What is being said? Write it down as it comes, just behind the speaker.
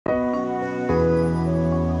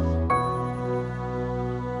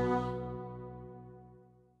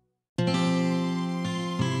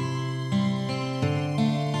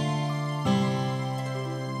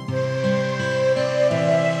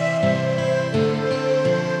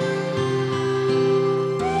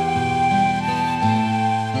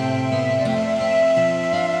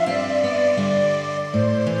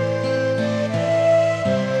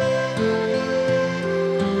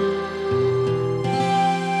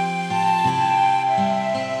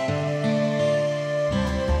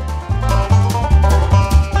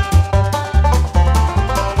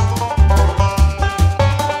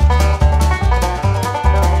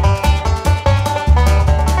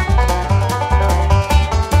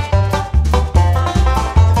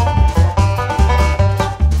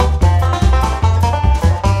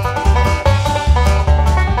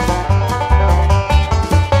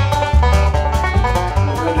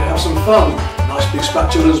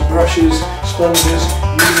rollers, brushes, sponges,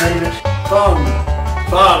 you name it. Fun,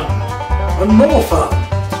 fun, and more fun,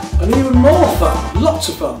 and even more fun, lots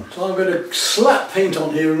of fun. So I'm going to slap paint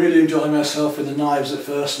on here and really enjoy myself with the knives at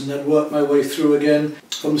first, and then work my way through again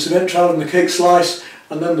from the cement trowel and the cake slice,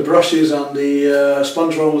 and then the brushes and the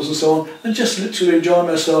sponge rollers and so on, and just literally enjoy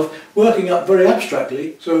myself working up very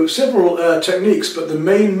abstractly. So several techniques, but the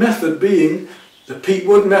main method being the peat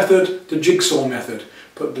wood method, the jigsaw method.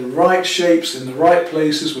 Put the right shapes in the right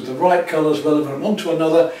places with the right colours relevant one to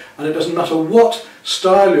another, and it doesn't matter what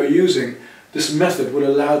style you're using, this method will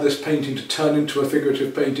allow this painting to turn into a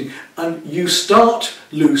figurative painting. And you start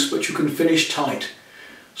loose but you can finish tight.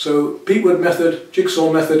 So peat wood method,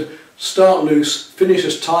 jigsaw method, start loose, finish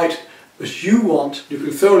as tight as you want. You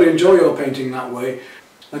can thoroughly enjoy your painting that way,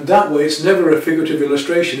 and that way it's never a figurative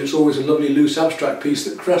illustration, it's always a lovely loose abstract piece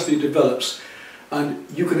that gradually develops, and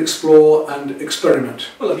you can explore and experiment.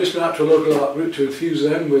 Well, I've just been out to a local art group to infuse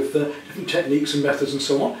them with different techniques and methods and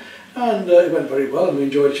so on, and it went very well and we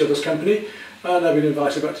enjoyed each other's company, and I've been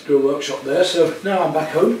invited back to do a workshop there, so now I'm back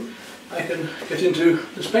home I can get into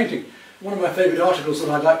this painting. One of my favourite articles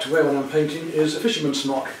that I like to wear when I'm painting is a fisherman's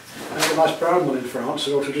smock. I have a nice brown one in France,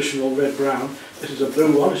 a traditional red-brown. This is a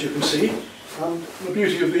blue one, as you can see. And the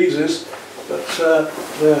beauty of these is that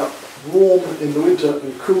they're warm in the winter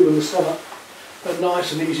and cool in the summer. They're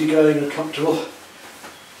nice and easygoing and comfortable.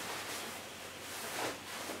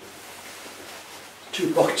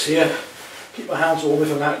 Two pockets here. Keep my hands warm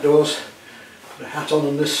if I'm outdoors. Put a hat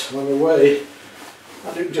on this when I'm away.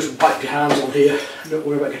 And you can just wipe your hands on here, don't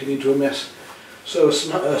worry about getting into a mess. So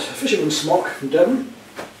a fisherman's smock from Devon,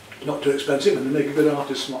 not too expensive, and they make a good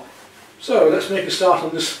artist smock. So let's make a start on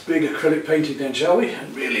this big acrylic painting then, shall we?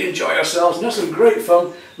 And really enjoy ourselves and have some great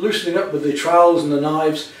fun loosening up with the trowels and the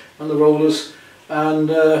knives and the rollers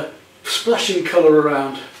and splashing colour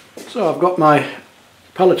around. So I've got my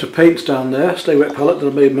palette of paints down there, stay wet palette that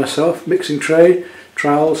I made myself, mixing tray,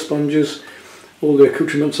 trowels, sponges, all the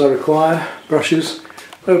accoutrements I require, brushes.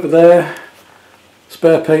 Over there,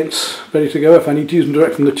 spare paints ready to go if I need to use them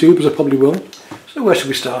direct from the tube, as I probably will. So where should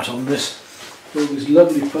we start on this? All these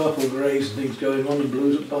lovely purple greys and things going on and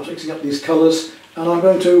blues at the bottom, mixing up these colours. And I'm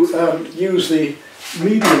going to use the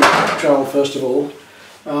medium trowel first of all,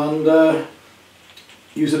 and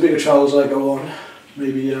use the bigger trowel as I go on,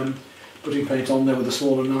 maybe putting paint on there with a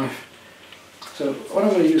smaller knife. So what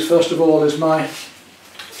I'm going to use first of all is my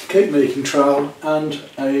cake making trowel and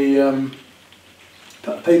a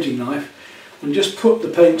painting knife, and just put the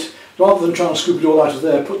paint, rather than trying to scoop it all out of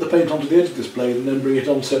there, put the paint onto the edge of this blade and then bring it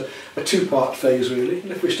onto a two-part phase really.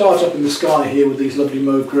 And if we start up in the sky here with these lovely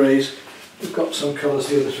mauve greys, we've got some colours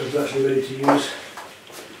here that are actually ready to use.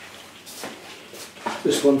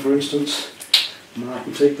 This one for instance, and I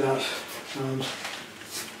can take that and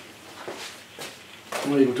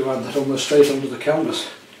I'm able to add that almost straight onto the canvas.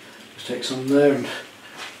 Just take some there and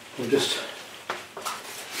we'll just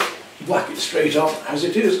whack it straight on as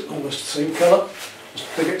it is, almost the same colour.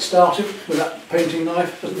 Just to get started with that painting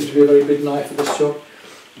knife. Doesn't need to be a very big knife for this job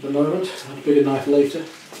at the moment. I'll have a bigger knife later.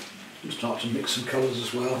 And start to mix some colours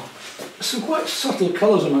as well. There's some quite subtle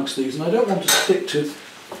colours amongst these, and I don't want to stick to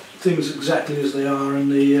things exactly as they are in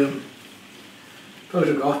the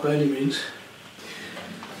photograph by any means.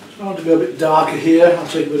 So I want to go a bit darker here. I'll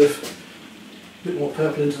take a bit more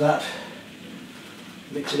purple into that.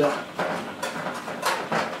 Mix it up.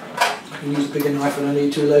 I can use a bigger knife when I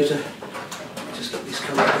need to later. Just get these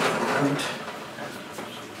colours around.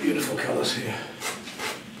 Beautiful colours here.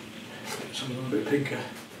 Some of them a bit pinker.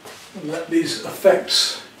 And let these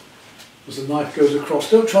effects, as the knife goes across,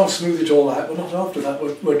 don't try and smooth it all out. We're not after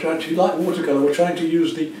that. We're trying to, like watercolour, we're trying to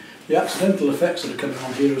use the accidental effects that are coming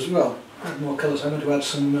on here as well. Add more colours. I'm going to add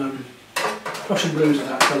some Prussian blues to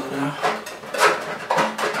that colour now.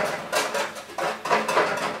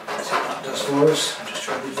 For us. I'm just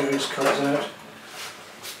trying these various colours out.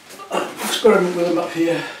 Experiment with them up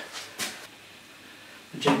here.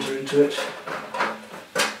 Magenta into it.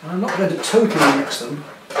 And I'm not going to totally mix them,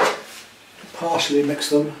 partially mix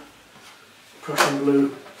them. Prussian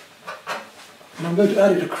blue. And I'm going to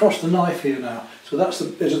add it across the knife here now. So that's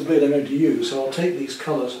the edge of the blade I'm going to use. So I'll take these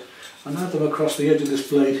colours and add them across the edge of this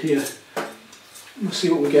blade here. Let's see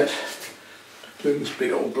what we get doing this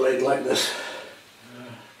big old blade like this.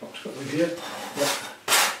 Got them here. Yeah.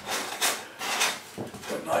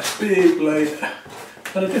 Got a nice big blade.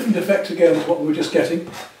 And a different effect again to what we were just getting.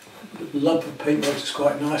 The lump of paint makes it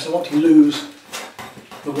quite nice. I want to lose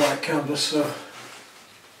the white canvas, so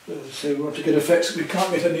as I say, we want to get effects that we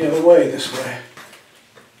can't get any other way this way.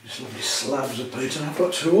 Just lovely slabs of paint, and I've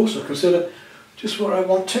got to also consider just where I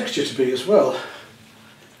want texture to be as well.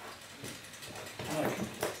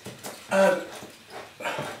 add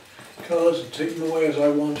colours and take them away as I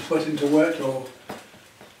want, wet into wet or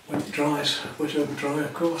when it dries, wet over dry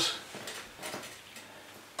of course.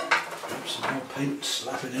 Grab some more paint,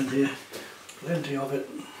 slap it in here, plenty of it.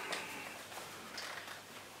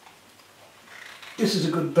 This is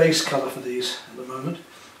a good base colour for these at the moment.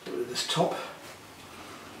 Get rid of this top,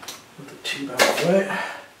 put the tube out of the way.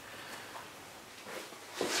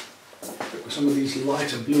 Some of these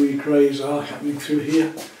lighter bluey greys are happening through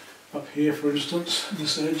here, up here for instance,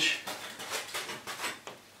 this edge.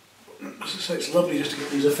 As I say, it's lovely just to get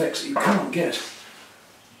these effects that you can't get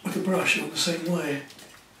with a brush in the same way.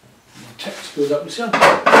 And the text goes up. You see,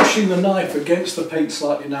 I'm pushing the knife against the paint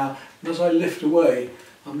slightly now, and as I lift away,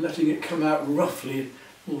 I'm letting it come out roughly,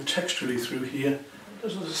 more texturally through here.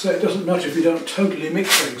 As I say, it doesn't matter if you don't totally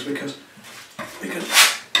mix things, because we can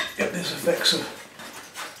get these effects of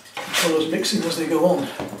colours mixing as they go on.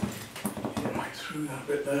 Right through that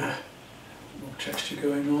bit there. More texture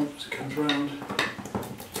going on as it comes round.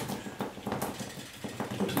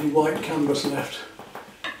 Not any white canvas left.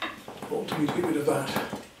 Ought me to get rid of that.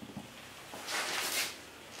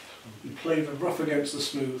 We play the rough against the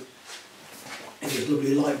smooth. Here's a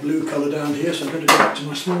lovely light blue colour down here, so I'm going to go back to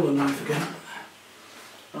my smaller knife again.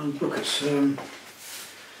 And look at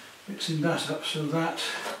mixing that up, so that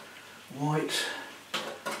white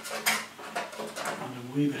and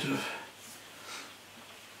a wee bit of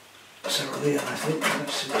cerulean, I think.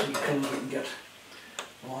 Let's see what sort of colours we can get.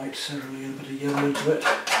 White, cerulean, a bit of yellow into it.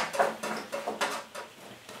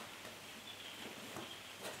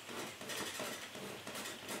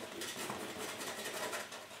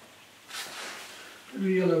 A bit of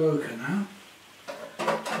yellow ochre now.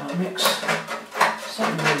 I'll mix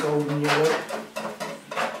some more golden yellow.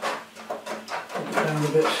 Put it down a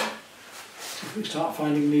bit. If we start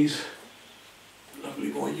finding these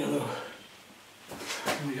lovely white yellow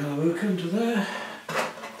ochre into there,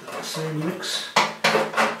 do the same mix.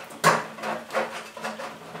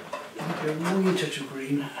 Maybe a wee touch of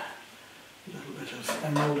green, a little bit of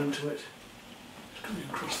emerald into it, just coming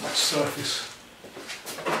across that surface.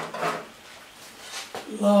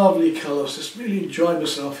 Lovely colours, just really enjoying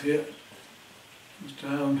myself here. Comes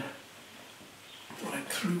down right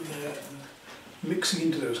through there, mixing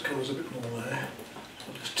into those colours a bit more there.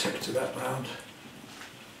 I'll just texture that round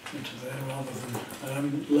into there rather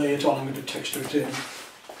than lay it on. I'm going to texture it in.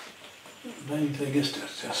 The main thing is to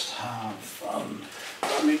just have fun.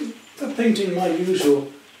 I mean, for painting my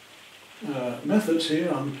usual methods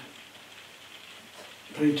here, I'm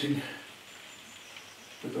painting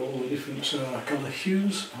with all the different colour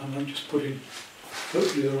hues, and I'm just putting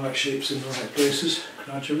hopefully the right shapes in the right places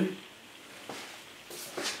gradually.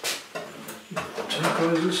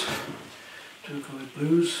 Turquoises, turquoise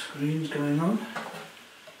blues, greens going on.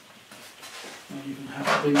 I'll even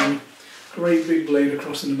have to bring a great big blade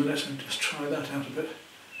across in a minute and just try that out a bit.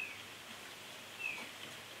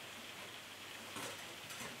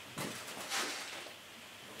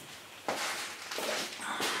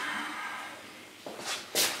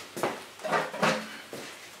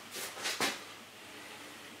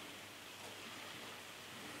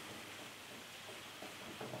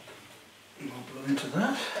 More blue into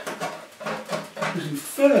that. Using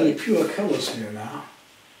fairly pure colours here now.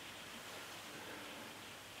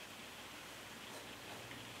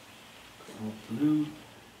 Blue.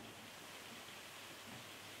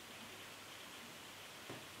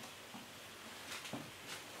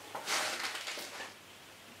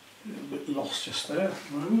 A little bit lost just there at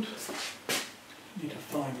the moment. Need to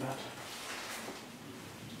find that.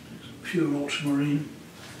 Some pure ultramarine.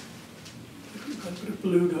 We've got a bit of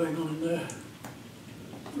blue going on in there.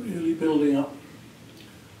 Really building up.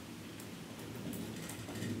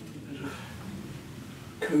 A bit of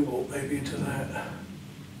cobalt maybe into that.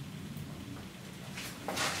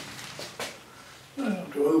 I don't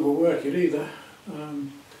have to overwork it either,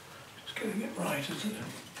 just getting it right, isn't it?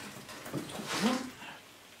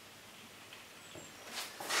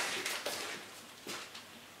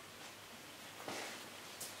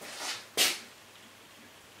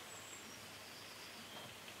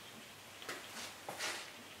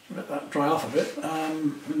 Let that dry off a bit.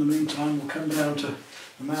 In the meantime we'll come down to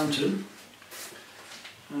the mountain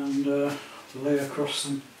and lay across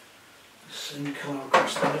some the same colour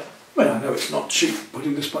across there. Well, I know it's not cheap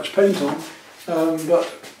putting this much paint on, but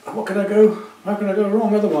what can I go? How can I go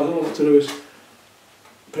wrong otherwise? All I have to do is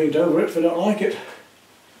paint over it if I don't like it.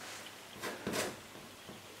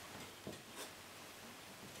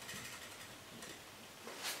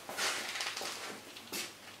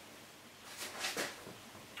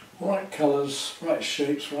 Right colours, right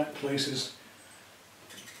shapes, right places,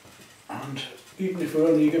 and even if we're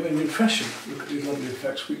only giving an impression, look at these lovely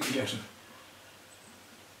effects we can get of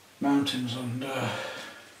mountains and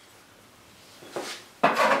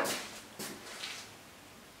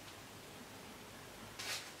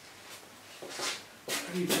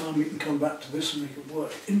any time we can come back to this and we can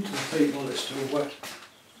work into the paint while it's still wet.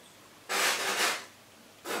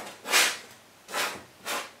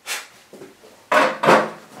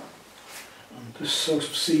 And this sort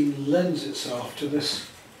of scene lends itself to this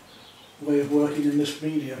way of working in this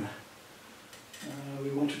medium.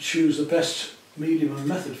 We want to choose the best medium and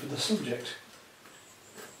method for the subject.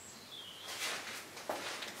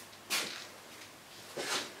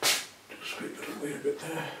 Just scrape it away a bit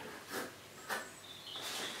there.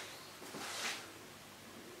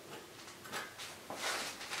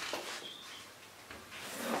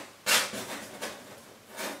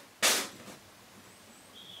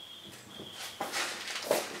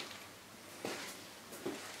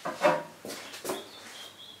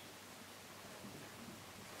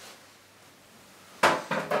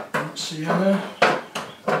 Sienna,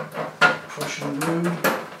 Prussian blue,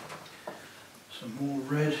 some more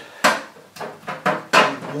red,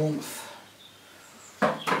 warmth, a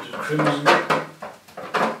bit of crimson,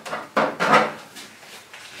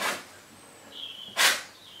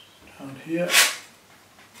 down here,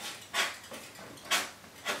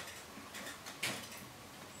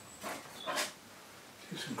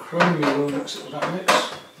 do some chrome yellow mix it with that mix.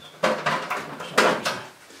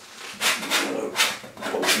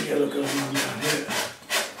 Yellow going on down here.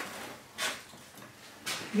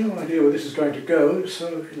 No idea where this is going to go, so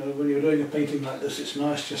you know when you're doing a painting like this it's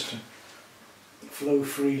nice just to flow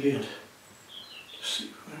freely and just see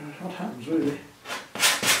what happens really.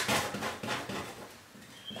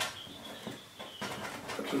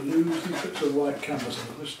 Got to lose these bits of white canvas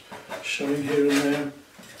I'm just showing here and there.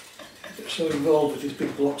 I get so involved with these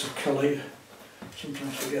big blocks of colour you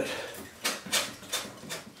sometimes forget.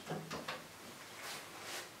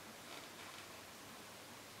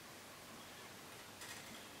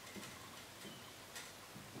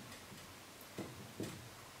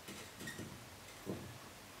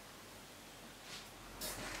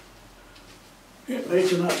 It may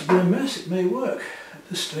turn out to be a mess, it may work at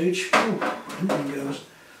this stage. Oh, anything goes.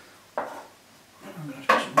 I'm going to have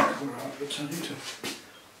to put some colour out, but I need to.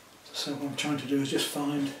 So what I'm trying to do is just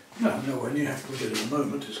find. No, nowhere near happy with it at the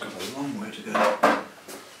moment, it's got a long way to go.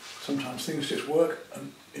 Sometimes things just work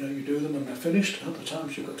and you know you do them and they're finished, other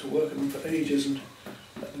times you've got to work on them for ages and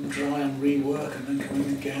let them dry and rework and then come in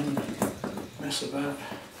again and mess about.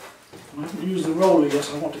 And I haven't used the roller yet,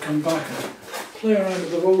 so I want to come back and play around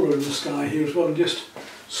with the roller in the sky here as well and just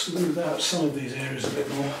smooth out some of these areas a bit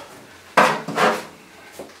more.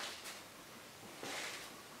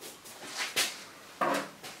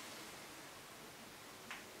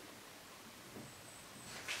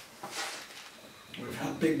 We've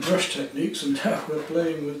had big brush techniques and now we're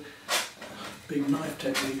playing with big knife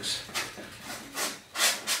techniques.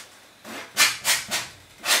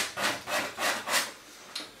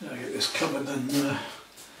 Now I get this covered, then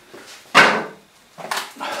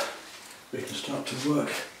we can start to work.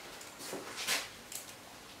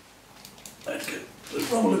 I'd get the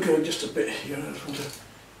roller going just a bit here. I just want to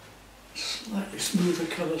slightly smooth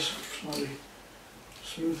the colours, slightly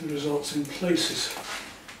smooth the results in places.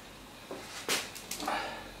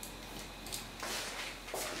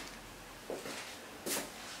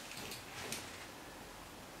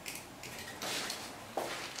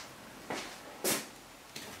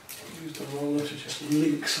 Use the roller to just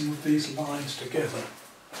link some of these lines together.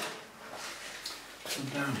 Come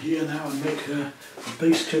down here now and make a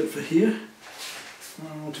base coat for here.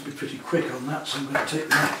 I want to be pretty quick on that, so I'm going to take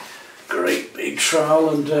my great big trowel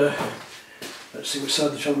and let's see which side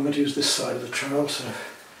of the trowel. I'm going to use this side of the trowel, so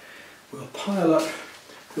we'll pile up.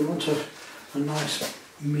 We want a nice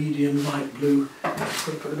medium light blue. I'm going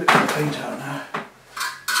to put a bit of paint out now.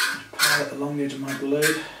 Pile it along the edge of my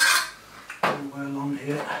blade, all the way along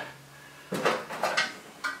here.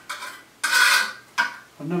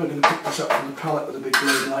 I'm never going to pick this up from the palette with a big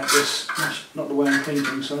blade like this. That's not the way I'm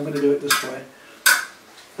painting, so I'm going to do it this way.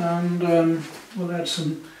 And we'll add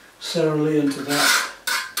some cerulean to that.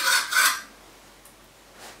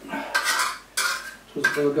 So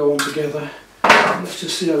they'll go on together. Let's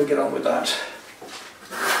just see how we get on with that.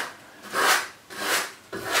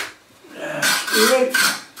 Yeah, great.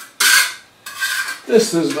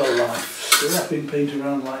 This is the life. Wrapping paint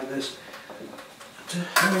around like this. To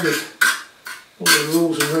hell with all the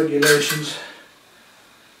rules and regulations.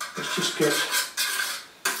 Let's just get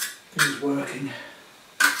things working.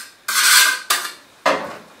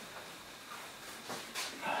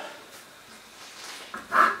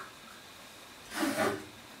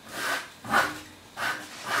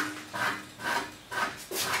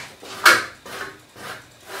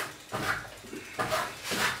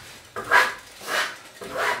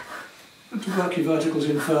 your verticals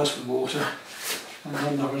in first with water and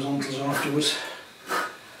then the horizontals afterwards.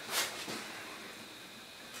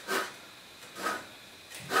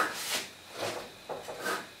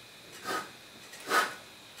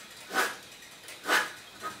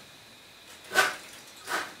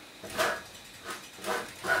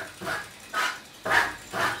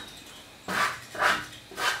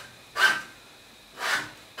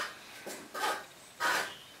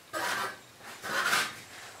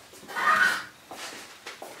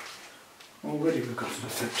 Already we've got an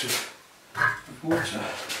effect of water.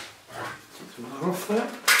 So we're off there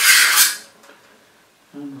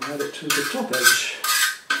and we'll add it to the top edge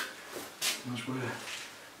as we're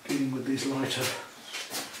dealing with these lighter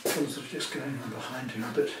colours that are just going on behind here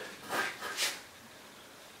a bit.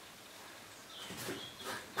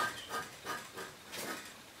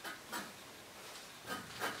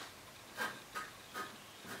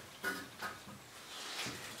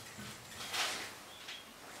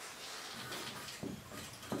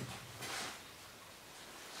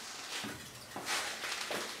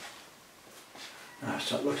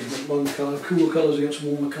 Start looking at one colour, cool colours against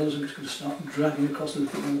warmer colours. I'm just going to start dragging across a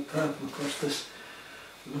little bit more purple across this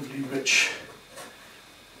lovely rich,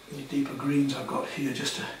 deeper greens I've got here,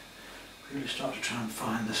 just to really start to try and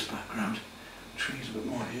find this background trees a bit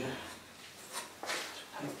more here.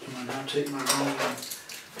 And I now take my roller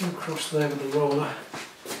and go across there with the roller.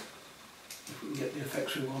 If we can get the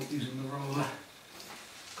effects we want using the roller.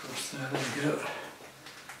 Across there we go.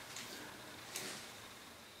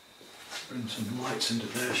 Bring some lights into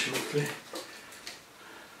there shortly.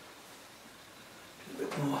 A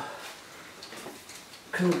bit more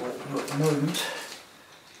cobalt at the moment.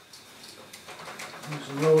 There's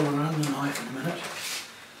a roller and a knife in a minute.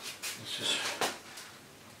 Let's just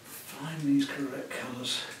find these correct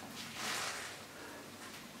colours.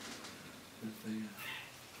 With the,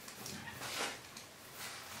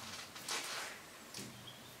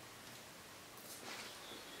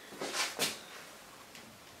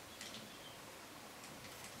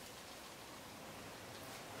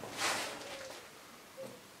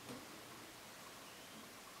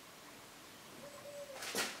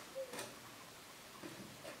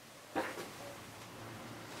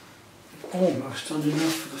 almost done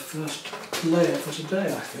enough for the first layer for today,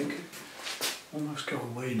 I think. Almost go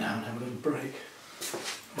away now and have a little break.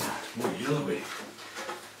 Ah, it's more yellowy,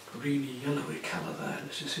 greeny yellowy colour there.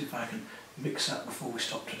 Let's just see if I can mix that before we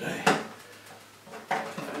stop today. If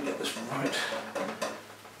I can get this right,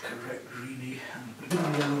 correct greeny, and a bit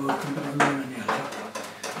of yellow and a bit of lemon yellow.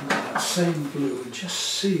 And that same blue, and just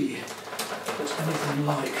see if it's anything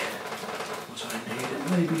like what I need. It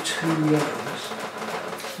may be too yellow.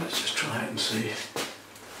 Let's just try it and see.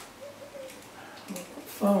 Not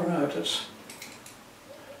far out, it's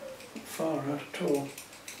not far out at all.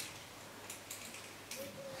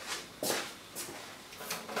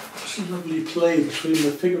 It's a lovely play between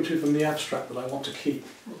the figurative and the abstract that I want to keep.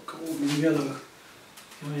 Golden yellow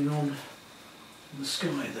going on in the sky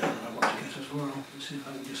there that I want to get as well. Let's see if I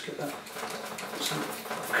can just get that some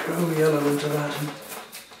crow yellow into that and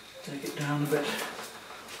take it down a bit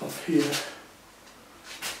up here.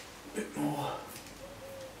 A bit more.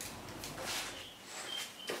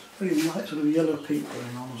 Very light sort of yellow pink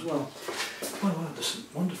going on as well. Wow, there's some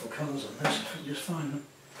wonderful colours on this, if I can just find them.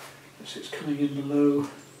 It's coming in below,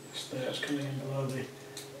 it's there, it's coming in below the... I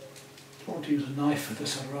don't want to use a knife for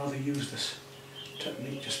this, I'd rather use this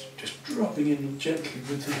technique, just dropping in gently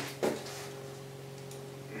with the...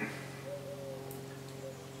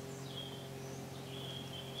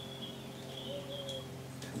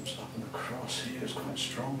 Comes up and across here, it's quite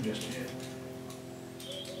strong just here.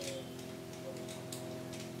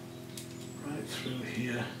 Right through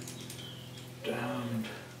here, down, and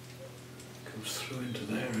goes through into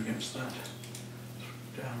there against that,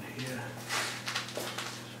 through down here.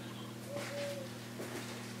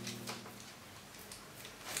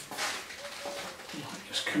 Light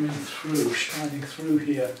just coming through, shining through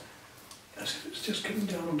here, as if it's just coming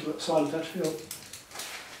down onto that side of that hill.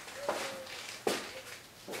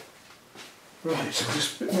 Right, so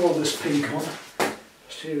just a bit more of this pink on,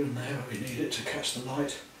 just here and there where we need it to catch the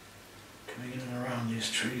light coming in and around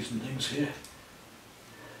these trees and things here.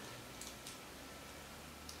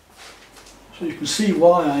 So you can see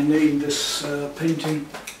why I named this painting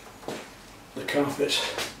the carpet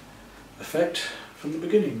effect from the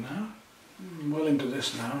beginning now. I'm well into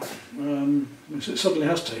this now. It suddenly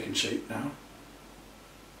has taken shape now.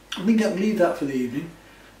 I think I can leave that for the evening.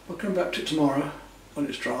 I'll come back to it tomorrow when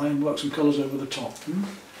it's dry and work some colours over the top.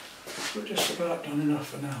 We're just about done enough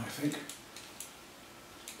for now, I think.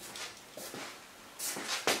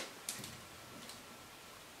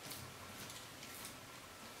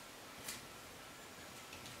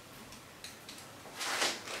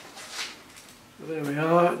 There we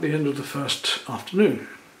are at the end of the first afternoon.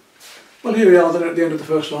 Well, here we are then at the end of the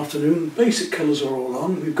first afternoon. Basic colours are all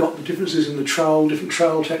on. We've got the differences in the trowel, different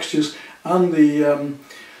trowel textures, and the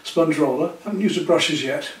sponge roller. Haven't used the brushes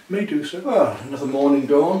yet, may do so. Well, another morning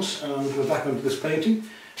dawns and we're back onto this painting.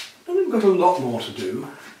 And we've got a lot more to do.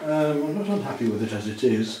 I'm not unhappy with it as it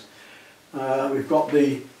is. We've got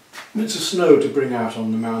the bits of snow to bring out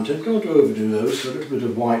on the mountain. Don't overdo those, so a little bit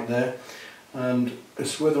of white there. And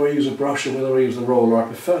it's whether I use a brush or whether I use the roller. I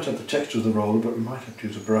prefer to have the texture of the roller, but we might have to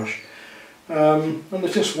use a brush. And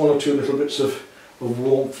there's just one or two little bits of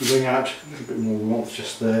warmth to bring out, a little bit more warmth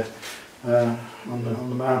just there on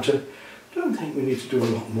the mountain. Don't think we need to do a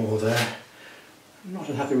lot more there. I'm not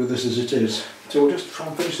unhappy with this as it is. So we'll just try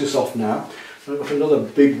and finish this off now. I've got another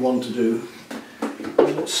big one to do.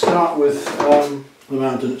 Let's start with the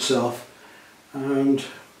mountain itself, and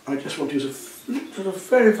I just want to use a sort of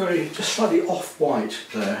very, just slightly off-white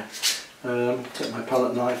there. Take my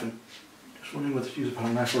palette knife and just wondering whether to use a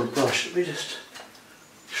palette knife or a brush. Let me just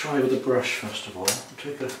try with a brush first of all. I'll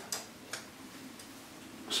take a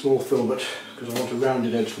small filbert because I want a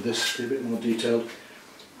rounded edge for this, to be a bit more detailed.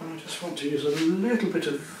 And I just want to use a little bit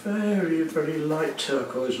of very light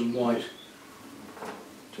turquoise and white.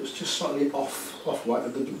 Just slightly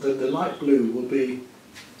off-white. The light blue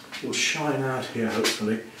will shine out here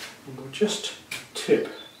hopefully, and we'll just tip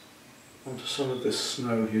onto some of this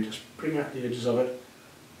snow here. Just bring out the edges of it.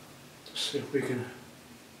 Just see if we can.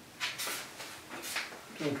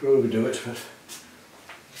 Don't overdo it, but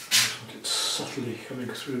I just want it subtly coming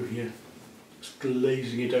through here. Just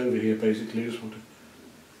glazing it over here basically. Just want to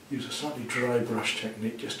use a slightly dry brush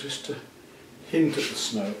technique just to hint at the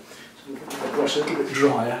snow. So we'll get the brush a little bit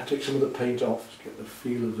drier, take some of the paint off, just get the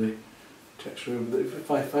feel of the texture over the,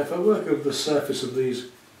 if I work over the surface of these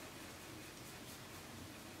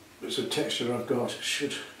bits of texture I've got, it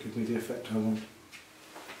should give me the effect I want.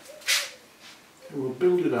 And we'll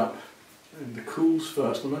build it up in the cools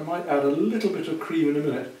first, and I might add a little bit of cream in a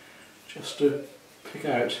minute just to pick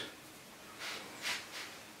out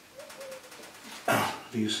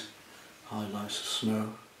these highlights of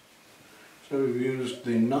snow. So we've used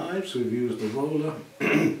the knives, we've used the roller,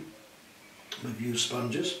 we've used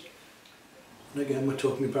sponges, and again we're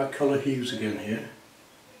talking about colour hues again here.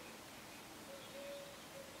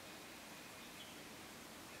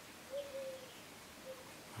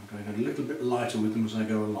 I'm going a little bit lighter with them as I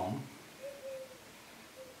go along.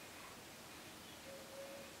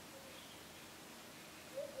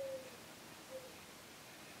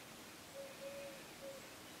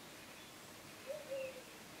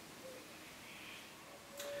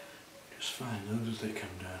 Just find those as they come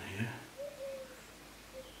down here.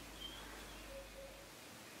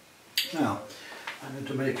 Now, I'm going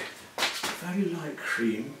to make a very light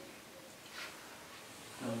cream,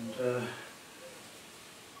 and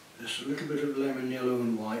just a little bit of lemon yellow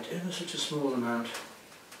and white, ever such a small amount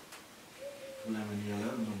of lemon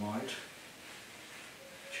yellow and the white,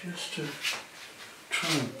 just to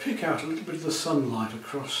try and pick out a little bit of the sunlight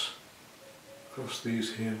across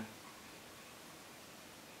these here.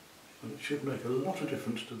 And it should make a lot of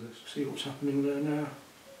difference to this. See what's happening there now?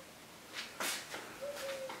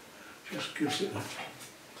 Just gives it a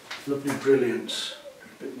lovely brilliance.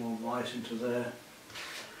 A bit more white into there.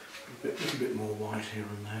 A little bit more white here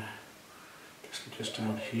and there. Just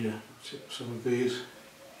down here. Some of these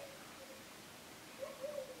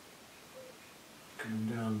coming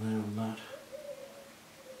down there on that.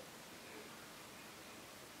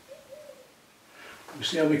 You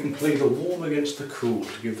see how we can play the warm against the cool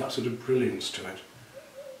to give that sort of brilliance to it.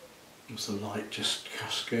 As the light just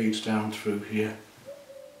cascades down through here.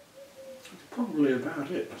 That's probably about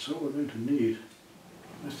it. That's all we're going to need.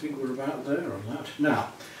 I think we're about there on that.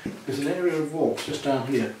 Now, there's an area of warmth just down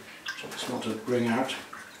here, which I just want to bring out.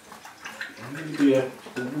 Maybe a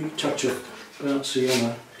wee touch of burnt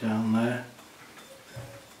sienna down there.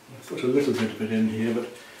 I've put a little bit of it in here, but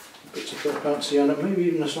bits of burnt sienna, maybe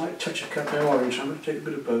even a slight touch of Captain Orange. I'm going to take a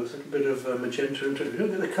bit of both, a little bit of magenta into it. If you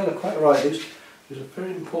don't get the colour quite right, these are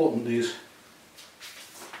very important. These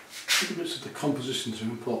little bits of the compositions are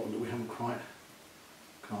important that we haven't quite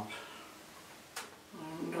got.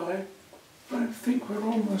 And I think we're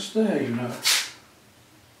almost there, you know.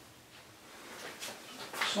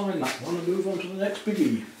 Sign that one and move on to the next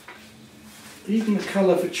biggie. Even the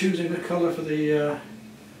colour for choosing the colour for the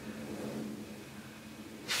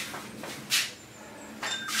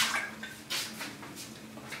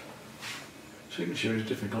signature is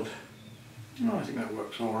difficult. No, I think that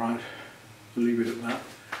works alright. We'll leave it at that.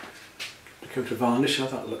 A coat of varnish, how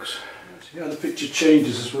that looks. See how the picture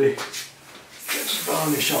changes as we get some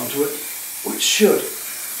varnish onto it, which should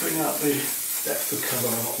bring out the depth of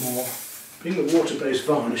colour a lot more. Being a water-based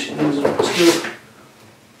varnish, it means that I can still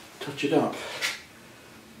touch it up.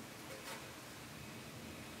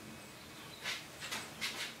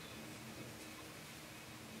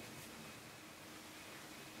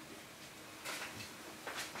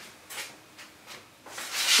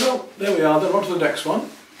 So there we are, then on to the next one,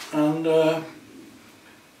 and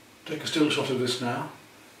take a still shot of this now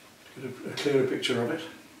to get a clearer picture of it.